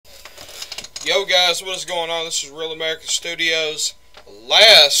Yo guys, what is going on? This is Real American Studios.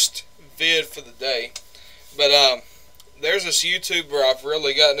 Last vid for the day. But there's this YouTuber I've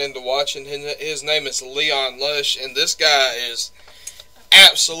really gotten into watching. His name is Lush, and this guy is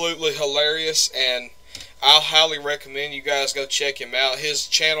absolutely hilarious, and I'll highly recommend you guys go check him out. His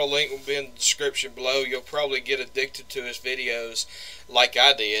channel link will be in the description below. You'll probably get addicted to his videos like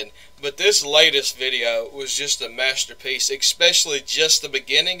I did. But this latest video was just a masterpiece, especially just the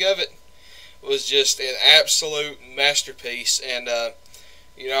beginning of it was just an absolute masterpiece. And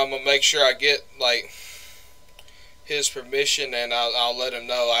you know, I'm gonna make sure I get like his permission, and I'll let him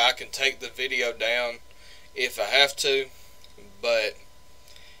know I can take the video down if I have to, but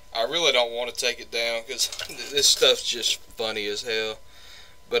I really don't want to take it down because this stuff's just funny as hell.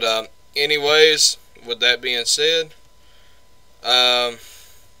 But anyways, with that being said,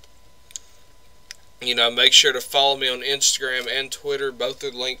 you know, make sure to follow me on Instagram and Twitter. Both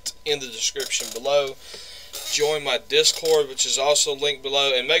are linked in the description below. Join my Discord, which is also linked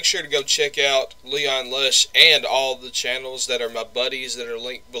below. And make sure to go check out Lush and all the channels that are my buddies that are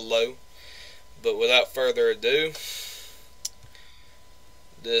linked below. But without further ado,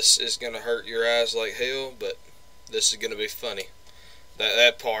 this is going to hurt your eyes like hell, but this is going to be funny.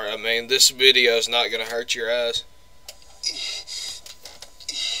 That part, I mean, this video is not going to hurt your eyes.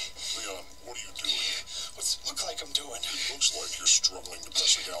 I'm doing. It looks like you're struggling to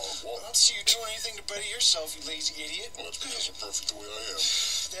press a gallon of water. I don't see you doing anything to better yourself, you lazy idiot. Well, that's because I'm perfect the way I am.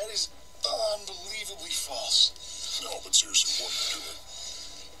 That is unbelievably false. No, but seriously, what are you doing?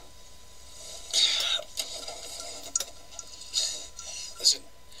 Listen,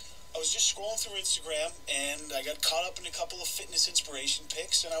 I was just scrolling through Instagram, and I got caught up in a couple of fitness inspiration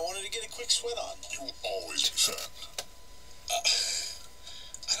pics, and I wanted to get a quick sweat on. You will always be fat.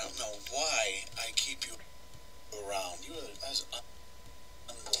 I don't know why I keep you around. You are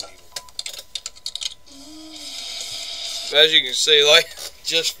unbelievable. As you can see, like,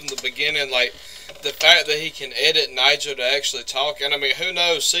 just from the beginning, like, the fact that he can edit Nigel to actually talk, and I mean, who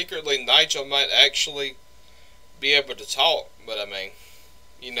knows, secretly Nigel might actually be able to talk, but I mean,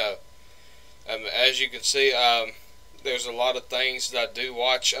 you know, as you can see, there's a lot of things that I do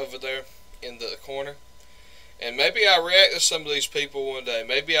watch over there in the corner. And maybe I react to some of these people one day.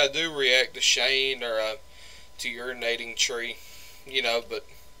 Maybe I do react to Shane or to Urinating Tree, you know, but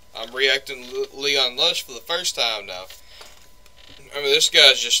I'm reacting to Lush for the first time now. I mean, this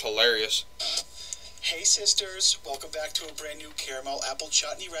guy's just hilarious. Hey sisters, welcome back to a brand new caramel apple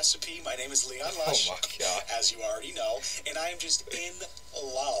chutney recipe. My name is Lush. Oh my God. As you already know, and I am just in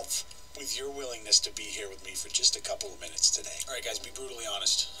love with your willingness to be here with me for just a couple of minutes today. Alright guys, be brutally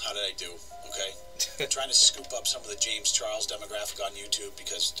honest. How did I do? Okay? I'm trying to scoop up some of the James Charles demographic on YouTube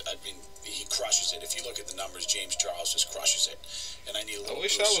because, I mean, he crushes it. If you look at the numbers, James Charles just crushes it. And I need a little I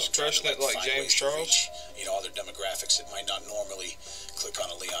wish boost, I was crushing it like James Charles. You know, other demographics that might not normally click on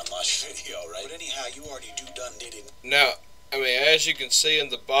a Lush video, right? But anyhow, you already done did it. Now, I mean, as you can see in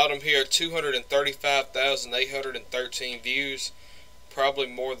the bottom here, 235,813 views. Probably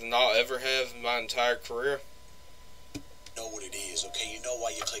more than I'll ever have in my entire career. Know what it is, okay? You know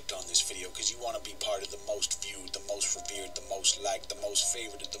why you clicked on this video, because you want to be part of the most viewed, the most revered, the most liked, the most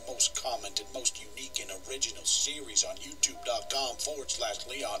favorited, the most commented, most unique and original series on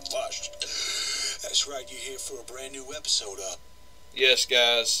youtube.com/Lush. That's right, you're here for a brand new episode of... Yes,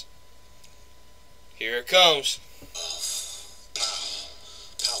 guys. Here it comes. Pow,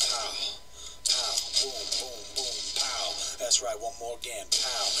 pow, pow, pow, boom, boom, boom, pow. That's right, one more again,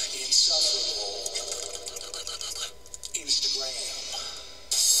 pow. Insufferable. Instagram.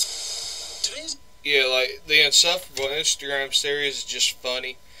 Today's... Yeah, like, the Insufferable Instagram series is just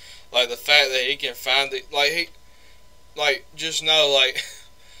funny. Like, the fact that he can find it, just know, like,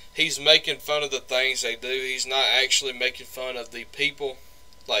 he's making fun of the things they do. He's not actually making fun of the people,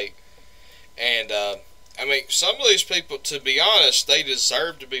 like, and, I mean, some of these people, to be honest, they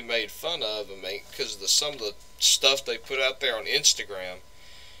deserve to be made fun of, I mean, because of some of the stuff they put out there on Instagram.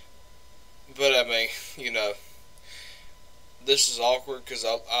 But, I mean, you know, this is awkward because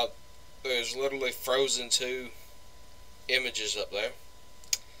there's literally Frozen 2 images up there.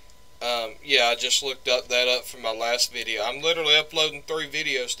 Yeah, I just looked that up for my last video. I'm literally uploading 3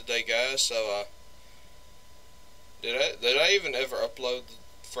 videos today, guys, so, did I even ever upload the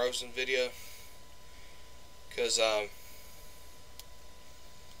Frozen video? Because, that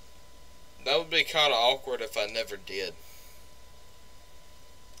would be kind of awkward if I never did.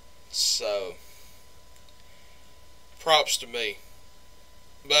 So, props to me.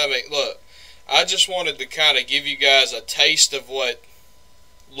 But I mean, look, I just wanted to kind of give you guys a taste of what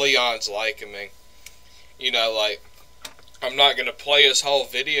Leon's like. I mean, you know, like, I'm not going to play his whole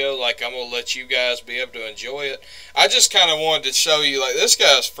video. Like, I'm going to let you guys be able to enjoy it. I just kind of wanted to show you, like, this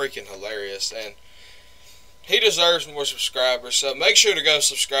guy's freaking hilarious, and he deserves more subscribers. So make sure to go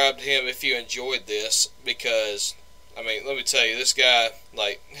subscribe to him if you enjoyed this, because, I mean, let me tell you, this guy,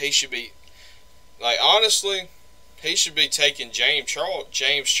 like, he should be, like, honestly, he should be taking James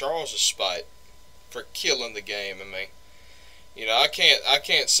Charles' spite for killing the game. I mean, you know, I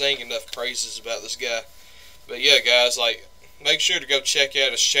can't sing enough praises about this guy. But yeah, guys, like, make sure to go check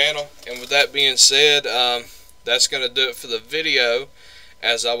out his channel. And with that being said, that's going to do it for the video,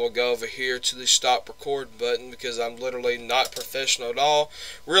 as I will go over here to the stop record button, because I'm literally not professional at all.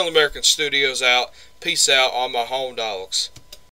 Real American Studios out. Peace out, all my home dogs.